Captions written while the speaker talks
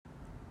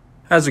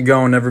How's it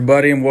going,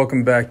 everybody? And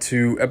welcome back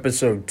to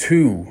episode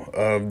 2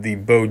 of the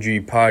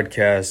Boji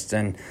podcast.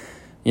 And,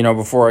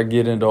 before I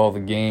get into all the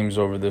games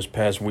over this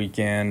past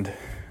weekend,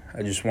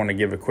 I just want to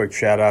give a quick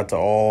shout out to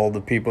all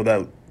the people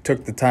that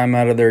took the time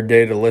out of their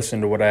day to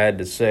listen to what I had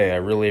to say. I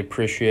really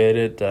appreciate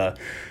it. I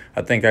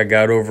think I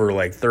got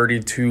over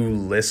 32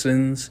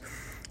 listens.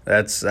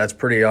 That's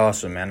pretty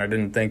awesome, man. I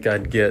didn't think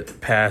I'd get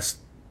past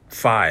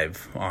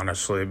 5,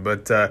 honestly,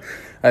 but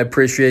I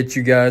appreciate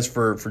you guys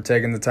for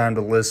taking the time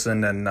to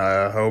listen, and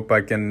I hope I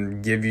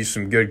can give you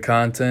some good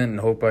content, and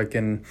hope I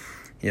can,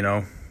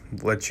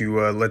 let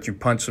you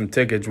punch some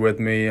tickets with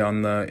me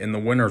in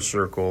the winner's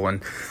circle.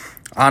 And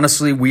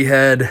honestly, we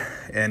had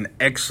an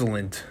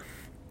excellent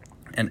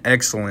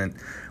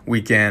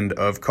weekend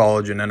of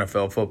college and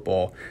NFL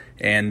football,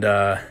 and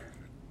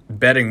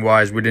betting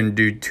wise, we didn't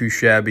do too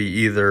shabby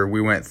either. We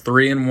went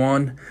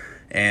 3-1.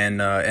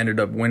 And ended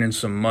up winning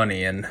some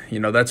money. And,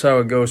 that's how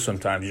it goes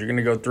sometimes. You're going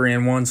to go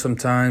 3-1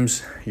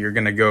 sometimes. You're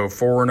going to go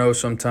 4-0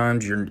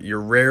 sometimes.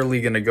 You're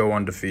rarely going to go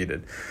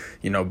undefeated.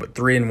 But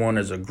 3-1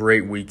 is a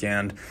great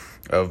weekend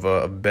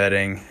of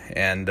betting.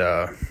 And,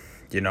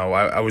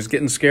 I was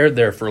getting scared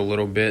there for a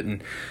little bit.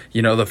 And,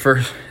 the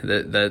first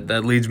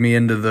that leads me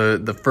into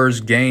the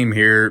first game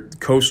here.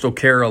 Coastal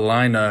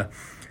Carolina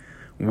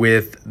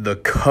with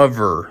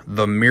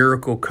the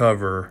miracle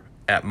cover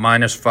at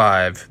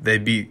 -5. They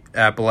beat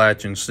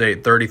Appalachian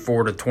State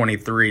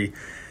 34-23,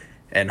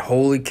 and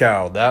holy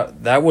cow,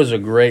 that was a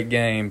great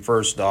game.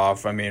 First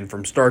off,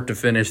 from start to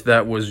finish,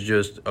 that was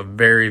just a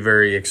very,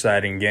 very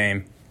exciting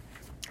game.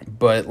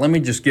 But let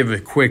me just give a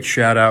quick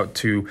shout out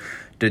to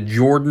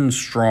Jordan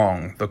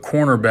Strong, the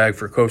cornerback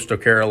for Coastal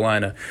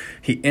Carolina.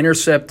 He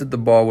intercepted the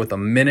ball with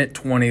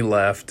 1:20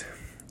 left.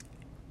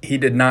 He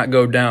did not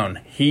go down.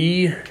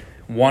 He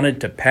wanted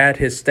to pad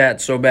his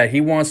stats so bad.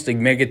 He wants to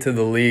make it to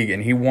the league,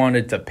 and he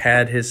wanted to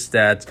pad his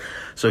stats.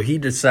 So he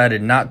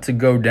decided not to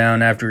go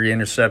down after he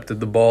intercepted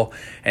the ball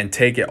and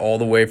take it all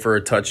the way for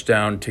a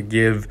touchdown to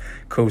give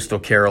Coastal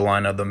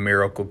Carolina the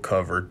miracle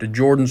cover. To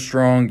Jordan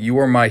Strong, you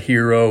are my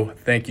hero.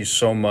 Thank you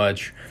so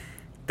much.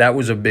 That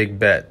was a big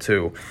bet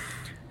too.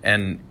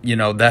 And,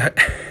 that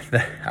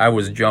I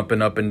was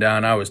jumping up and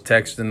down. I was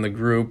texting the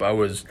group. I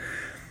was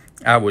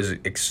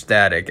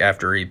ecstatic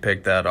after he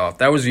picked that off.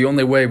 That was the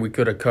only way we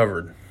could have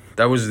covered.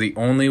 That was the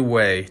only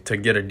way to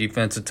get a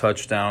defensive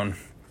touchdown.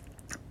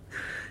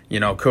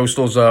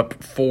 Coastal's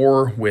up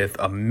 4 with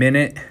a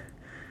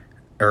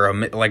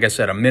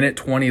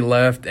 1:20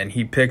 left, and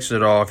he picks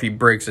it off. He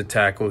breaks a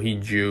tackle. He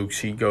jukes.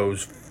 He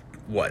goes,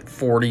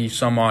 40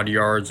 some odd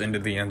yards into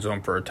the end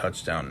zone for a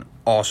touchdown.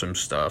 Awesome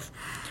stuff.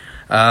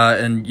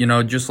 And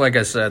just like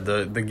I said,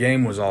 the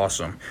game was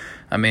awesome.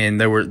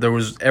 There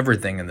was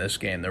everything in this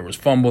game. There was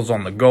fumbles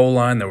on the goal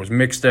line. There was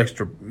missed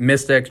extra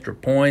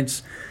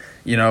points.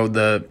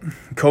 The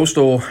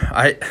Coastal,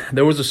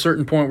 there was a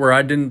certain point where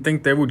I didn't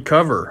think they would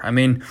cover.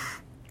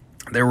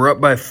 They were up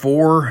by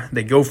 4.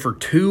 They go for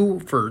 2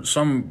 for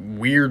some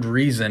weird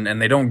reason,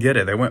 and they don't get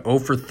it. They went 0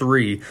 for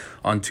 3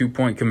 on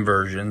 2-point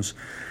conversions,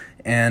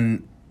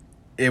 and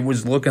it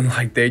was looking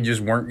like they just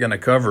weren't going to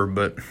cover,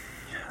 but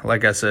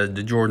like I said,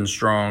 to Jordan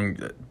Strong,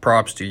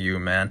 props to you,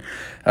 man.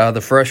 The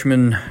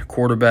freshman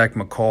quarterback,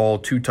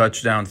 McCall, 2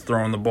 touchdowns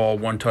throwing the ball,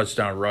 1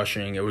 touchdown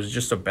rushing. It was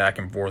just a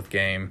back-and-forth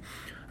game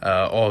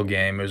all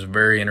game. It was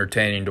very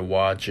entertaining to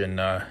watch,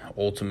 and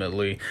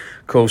ultimately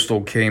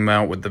Coastal came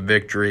out with the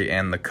victory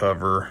and the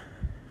cover.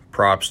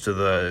 Props to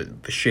the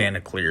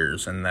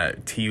Chanticleers and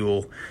that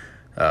teal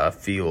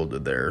field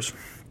of theirs.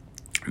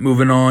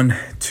 Moving on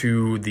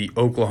to the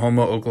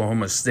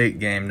Oklahoma State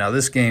game. Now,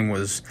 this game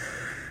was,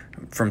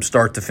 from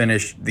start to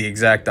finish, the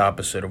exact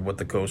opposite of what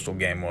the Coastal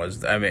game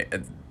was.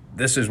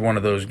 This is one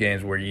of those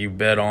games where you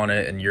bet on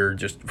it and you're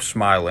just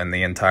smiling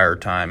the entire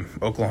time.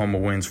 Oklahoma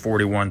wins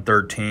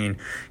 41-13,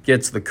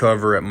 gets the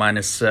cover at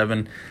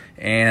 -7,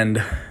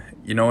 and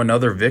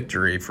another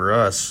victory for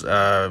us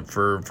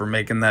for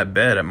making that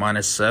bet at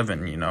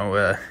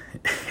 -7.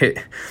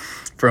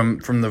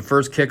 From the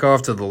first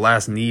kickoff to the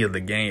last knee of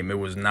the game, it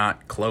was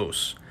not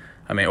close.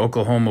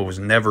 Oklahoma was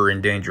never in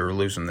danger of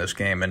losing this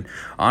game, and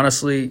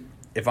honestly,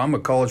 if I'm a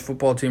college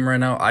football team right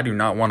now, I do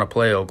not want to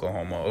play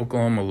Oklahoma.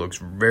 Oklahoma looks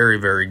very,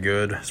 very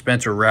good.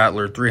 Spencer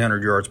Rattler,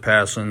 300 yards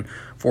passing,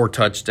 4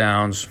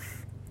 touchdowns.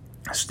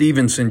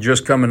 Stevenson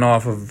just coming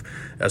off of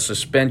a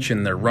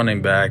suspension, their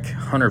running back,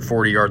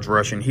 140 yards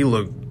rushing. He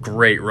looked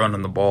great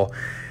running the ball.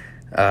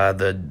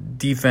 The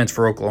defense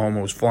for Oklahoma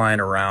was flying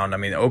around.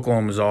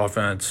 Oklahoma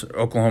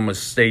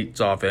State's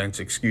offense,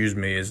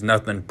 is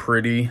nothing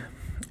pretty.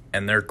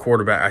 And their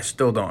quarterback, I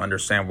still don't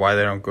understand why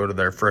they don't go to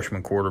their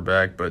freshman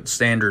quarterback, but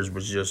Sanders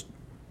was just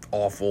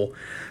awful.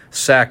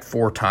 Sacked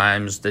 4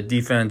 times. The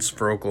defense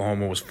for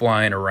Oklahoma was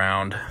flying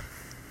around.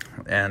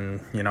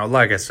 And,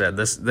 like I said,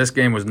 this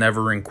game was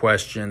never in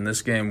question.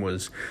 This game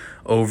was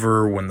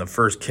over when the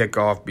first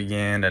kickoff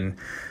began, and,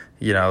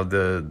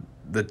 the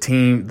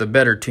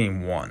better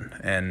team won.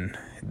 And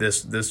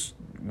this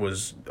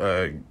was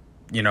a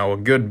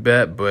good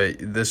bet, but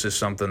this is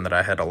something that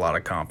I had a lot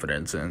of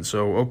confidence in.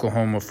 So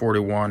Oklahoma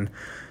 41,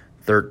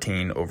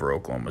 13 over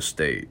Oklahoma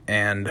State,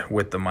 and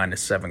with the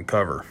 -7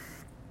 cover.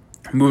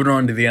 Moving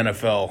on to the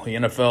NFL. The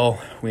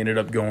NFL, we ended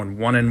up going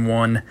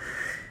 1-1,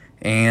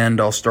 and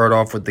I'll start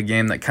off with the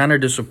game that kind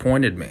of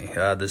disappointed me.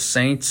 The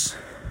Saints,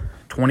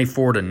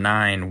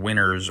 24-9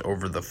 winners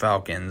over the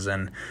Falcons,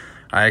 and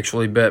I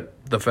actually bet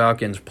the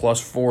Falcons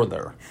 +4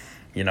 there.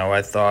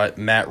 I thought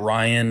Matt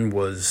Ryan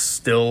was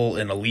still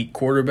an elite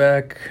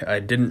quarterback. I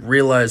didn't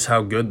realize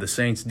how good the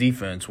Saints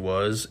defense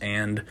was,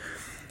 and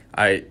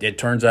it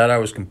turns out I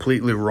was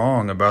completely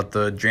wrong about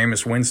the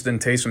Jameis Winston,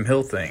 Taysom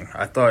Hill thing.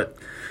 I thought,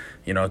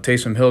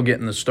 Taysom Hill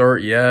getting the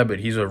start, yeah, but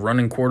he's a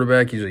running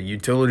quarterback. He's a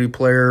utility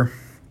player.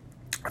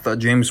 I thought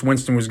Jameis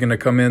Winston was going to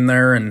come in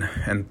there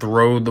and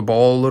throw the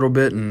ball a little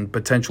bit and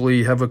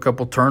potentially have a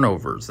couple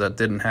turnovers. That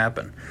didn't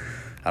happen.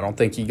 I don't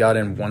think he got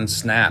in one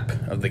snap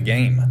of the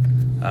game.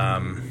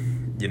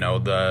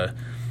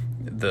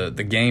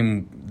 The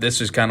game,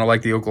 this is kind of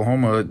like the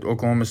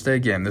Oklahoma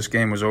State game. This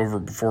game was over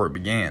before it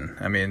began.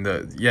 I mean,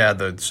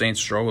 the Saints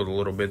struggled a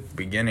little bit at the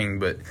beginning,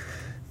 but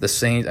the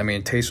Saints,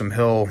 Taysom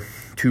Hill,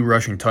 2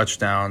 rushing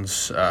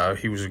touchdowns.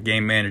 He was a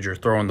game manager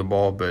throwing the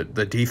ball, but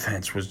the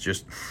defense was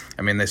just,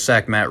 they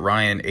sacked Matt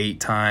Ryan 8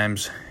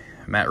 times.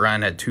 Matt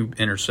Ryan had 2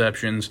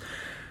 interceptions.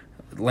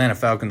 Atlanta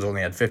Falcons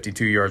only had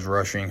 52 yards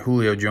rushing.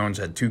 Julio Jones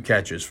had 2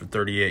 catches for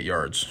 38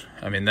 yards.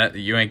 That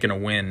you ain't going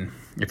to win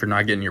if you're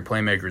not getting your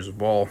playmakers the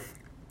ball.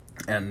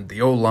 And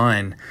the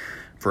O-line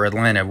for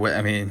Atlanta,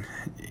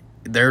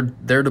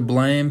 they're to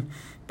blame,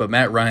 but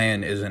Matt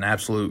Ryan is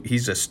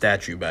he's a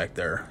statue back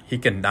there. He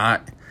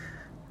cannot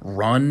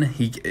run.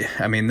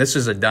 This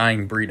is a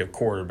dying breed of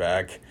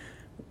quarterback.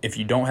 If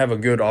you don't have a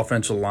good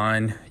offensive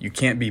line, you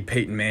can't be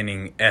Peyton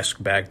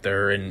Manning-esque back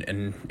there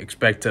and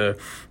expect to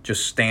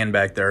just stand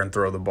back there and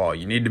throw the ball.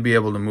 You need to be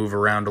able to move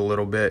around a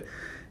little bit,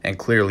 and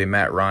clearly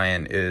Matt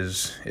Ryan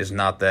is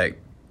not that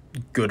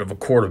good of a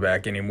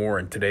quarterback anymore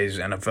in today's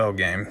NFL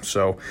game.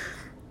 So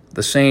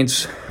the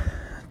Saints,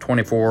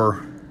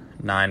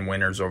 24-9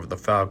 winners over the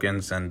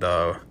Falcons, and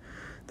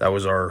that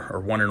was our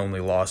one and only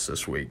loss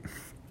this week.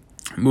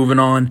 Moving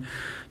on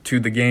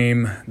to the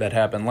game that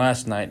happened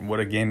last night, and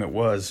what a game it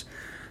was.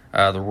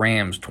 The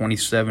Rams,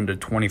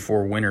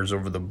 27-24 winners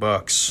over the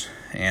Bucks,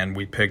 and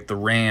we picked the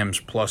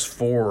Rams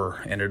 +4.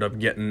 Ended up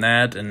getting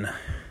that, and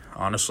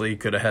honestly,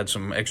 could have had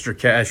some extra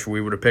cash. We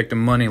would have picked a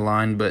money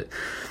line, but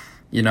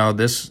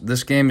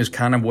this game is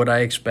kind of what I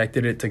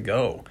expected it to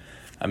go.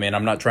 I'm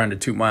not trying to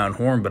toot my own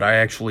horn, but I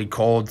actually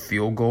called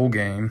field goal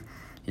game.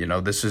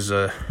 This is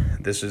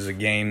a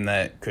game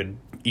that could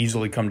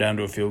easily come down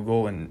to a field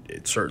goal, and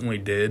it certainly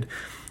did.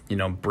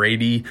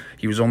 Brady,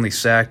 he was only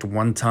sacked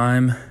 1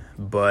 time,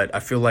 but I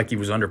feel like he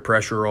was under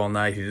pressure all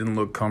night. He didn't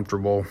look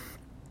comfortable.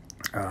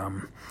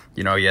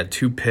 He had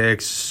 2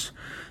 picks,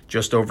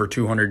 just over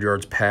 200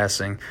 yards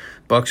passing.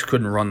 Bucks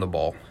couldn't run the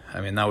ball.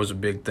 That was a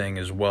big thing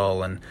as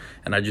well, and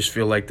I just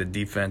feel like the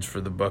defense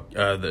for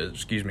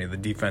the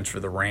defense for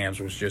the Rams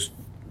was just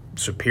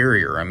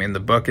superior. The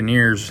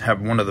Buccaneers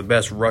have one of the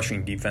best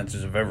rushing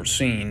defenses I've ever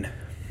seen,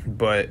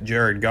 but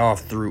Jared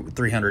Goff threw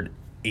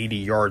 380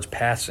 yards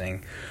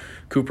passing.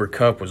 Cooper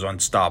Kupp was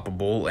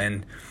unstoppable,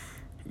 and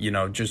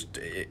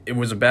it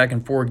was a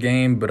back-and-forth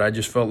game, but I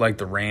just felt like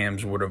the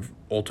Rams would have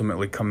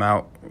ultimately come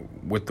out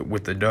with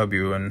the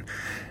W, and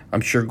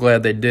I'm sure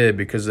glad they did,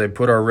 because they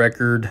put our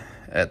record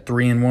at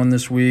 3-1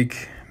 this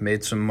week,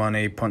 made some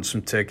money, punched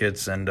some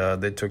tickets, and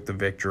they took the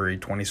victory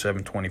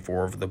 27-24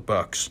 over the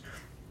Bucks.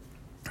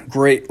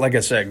 Great, like I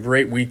said,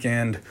 great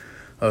weekend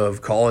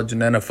of college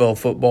and NFL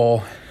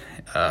football.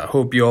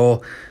 Hope you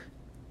all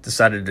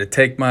decided to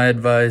take my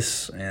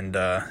advice and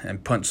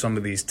punch some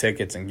of these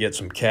tickets and get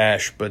some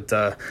cash. But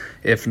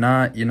if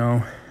not,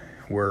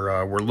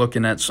 we're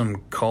looking at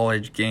some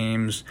college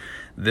games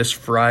this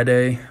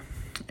Friday,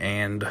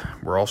 and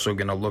we're also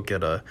going to look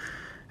at an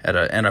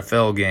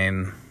NFL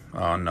game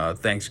on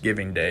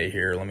Thanksgiving Day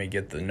here. Let me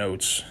get the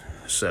notes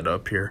set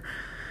up here.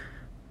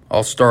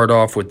 I'll start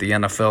off with the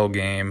NFL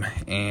game,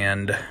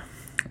 and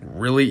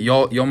really,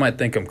 y'all might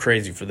think I'm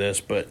crazy for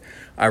this, but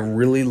I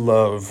really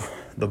love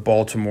the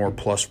Baltimore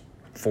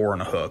 +4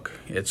 and a hook.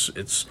 It's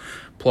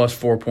plus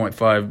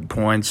 4.5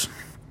 points.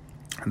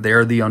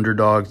 They're the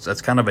underdogs.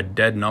 That's kind of a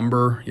dead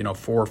number,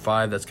 4 or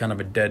 5. That's kind of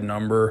a dead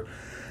number,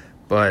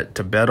 but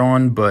to bet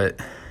on.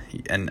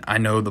 And I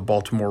know the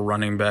Baltimore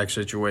running back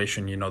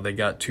situation. They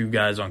got 2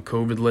 guys on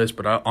COVID list,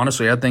 but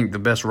honestly, I think the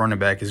best running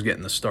back is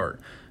getting the start.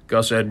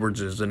 Gus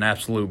Edwards is an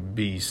absolute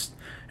beast,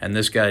 and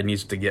this guy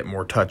needs to get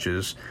more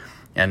touches.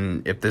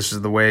 And if this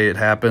is the way it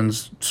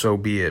happens, so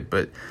be it.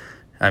 But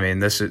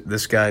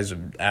this guy's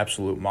an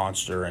absolute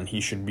monster, and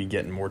he should be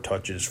getting more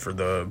touches for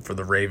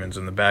the Ravens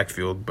in the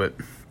backfield. But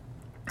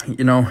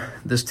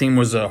this team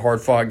was a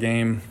hard-fought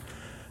game.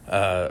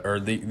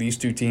 These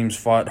 2 teams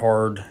fought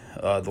hard.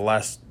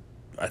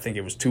 I think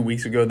it was 2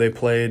 weeks ago they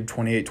played.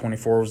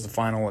 28-24 was the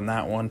final in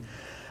that one.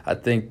 I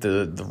think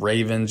the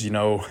Ravens,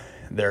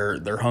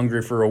 they're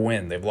hungry for a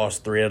win. They've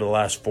lost 3 out of the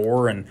last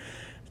 4, and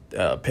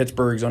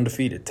Pittsburgh's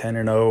undefeated,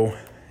 10-0.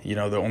 They're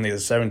only the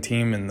 7th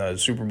team in the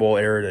Super Bowl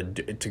era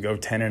to go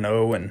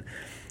 10-0, and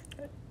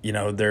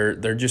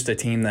they're just a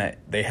team that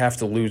they have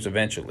to lose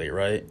eventually,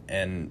 right?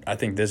 And I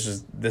think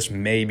this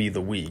may be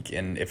the week.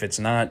 And if it's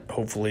not,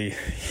 hopefully,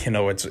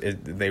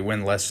 they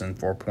win less than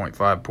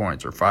 4.5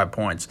 points or 5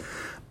 points.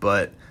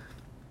 But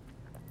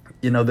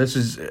this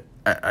is.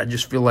 I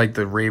just feel like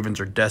the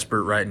Ravens are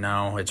desperate right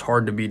now. It's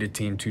hard to beat a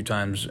team 2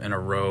 times in a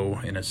row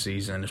in a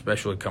season,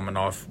 especially coming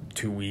off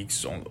 2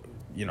 weeks,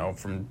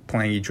 from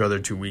playing each other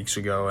 2 weeks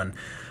ago. And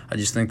I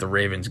just think the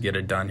Ravens get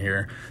it done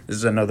here. This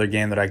is another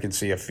game that I could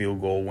see a field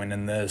goal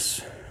winning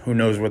this. Who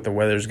knows what the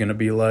weather's going to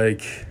be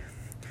like.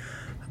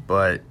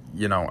 But,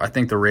 I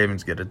think the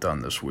Ravens get it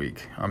done this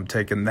week. I'm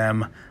taking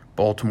them,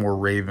 Baltimore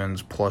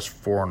Ravens, plus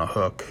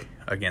 4.5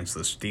 against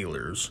the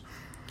Steelers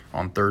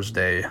on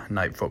Thursday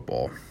Night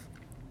Football.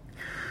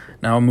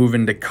 Now I'm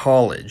moving to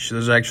college.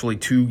 There's actually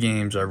 2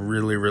 games I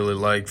really, really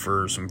like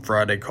for some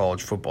Friday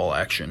college football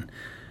action.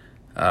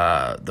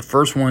 The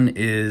first one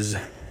is,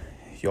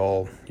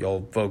 y'all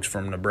folks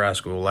from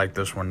Nebraska will like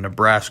this one.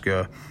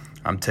 Nebraska,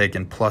 I'm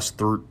taking plus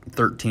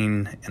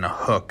 13 and a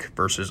hook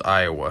versus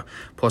Iowa,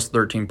 plus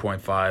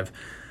 13.5.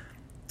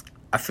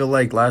 I feel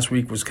like last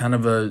week was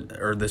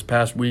this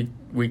past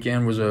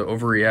weekend was a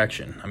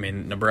overreaction. I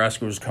mean,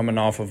 Nebraska was coming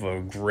off of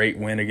a great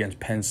win against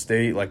Penn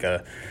State,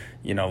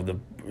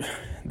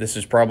 this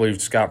is probably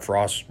Scott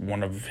Frost,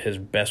 one of his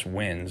best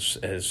wins,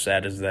 as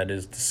sad as that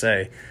is to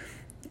say.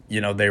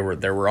 They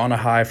were on a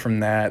high from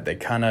that. They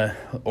kind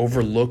of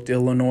overlooked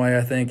Illinois,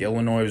 I think.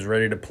 Illinois was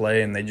ready to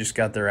play, and they just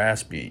got their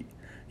ass beat.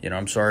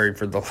 I'm sorry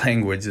for the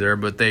language there,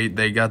 but they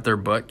got their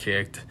butt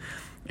kicked.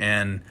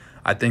 And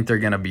I think they're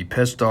going to be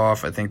pissed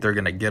off. I think they're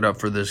going to get up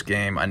for this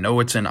game. I know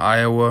it's in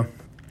Iowa,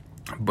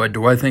 but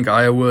do I think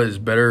Iowa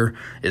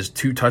is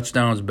 2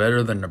 touchdowns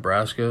better than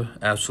Nebraska?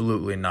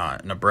 Absolutely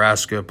not.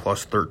 Nebraska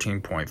plus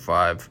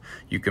 13.5.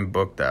 You can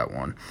book that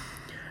one.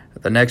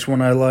 The next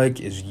one I like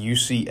is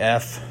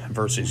UCF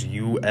versus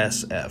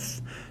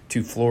USF.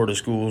 2 Florida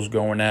schools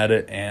going at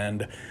it,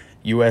 and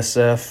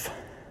UCF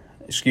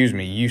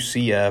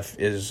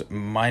is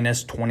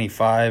minus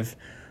 25.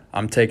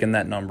 I'm taking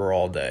that number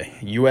all day.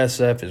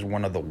 USF is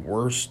one of the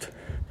worst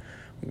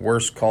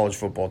college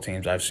football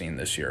teams I've seen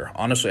this year.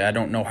 Honestly, I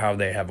don't know how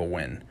they have a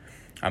win.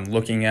 I'm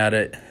looking at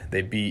it.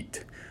 They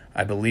beat,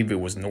 I believe it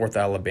was North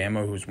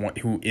Alabama,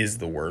 who is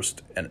the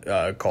worst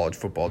college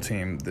football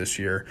team this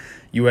year.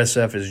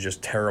 USF is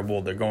just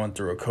terrible. They're going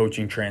through a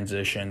coaching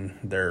transition.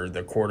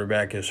 The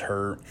quarterback is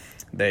hurt.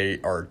 They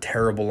are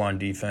terrible on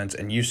defense,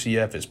 and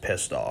UCF is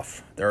pissed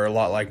off. They're a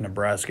lot like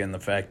Nebraska in the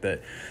fact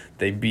that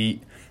they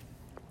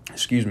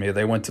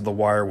went to the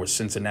wire with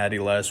Cincinnati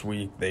last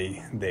week.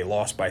 They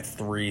lost by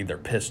 3. They're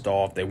pissed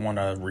off. They want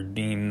to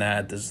redeem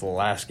that. This is the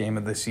last game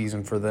of the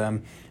season for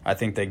them. I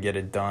think they get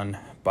it done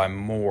by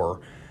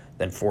more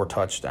than 4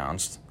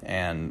 touchdowns.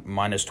 And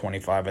minus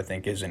 25, I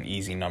think, is an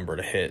easy number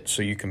to hit.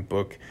 So you can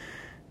book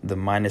the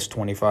minus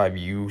 25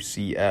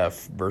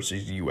 UCF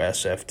versus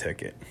USF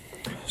ticket.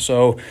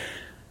 So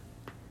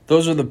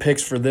those are the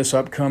picks for this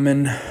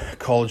upcoming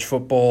college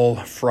football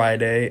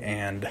Friday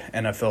and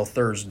NFL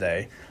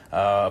Thursday.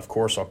 Of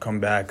course, I'll come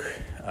back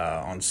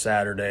on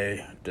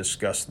Saturday,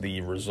 discuss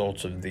the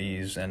results of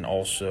these, and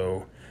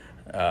also,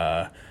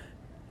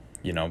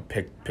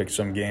 pick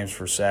some games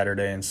for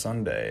Saturday and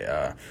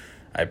Sunday.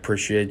 I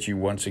appreciate you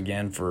once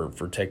again for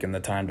taking the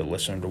time to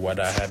listen to what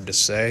I have to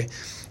say,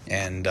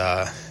 and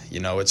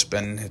it's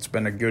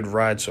been a good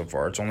ride so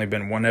far. It's only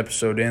been 1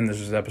 episode in.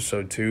 This is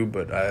episode 2,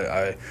 but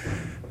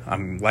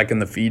I'm liking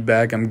the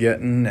feedback I'm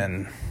getting,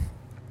 and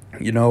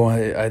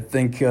I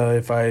think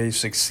if I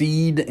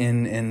succeed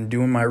in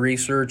doing my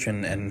research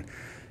and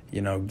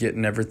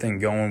getting everything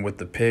going with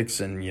the picks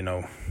and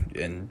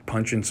and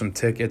punching some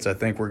tickets, I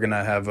think we're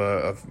gonna have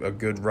a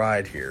good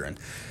ride here. And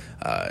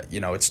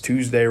it's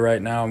Tuesday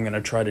right now. I'm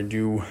gonna try to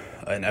do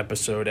an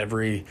episode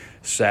every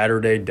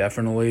Saturday,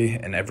 definitely,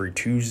 and every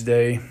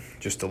Tuesday,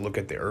 just to look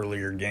at the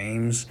earlier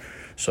games.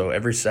 So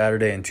every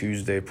Saturday and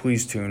Tuesday,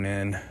 please tune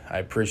in. I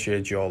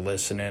appreciate you all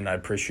listening. I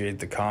appreciate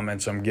the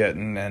comments I'm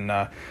getting,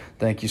 and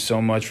thank you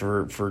so much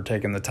for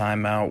taking the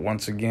time out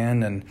once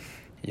again. And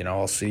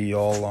I'll see you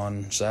all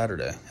on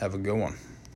Saturday. Have a good one.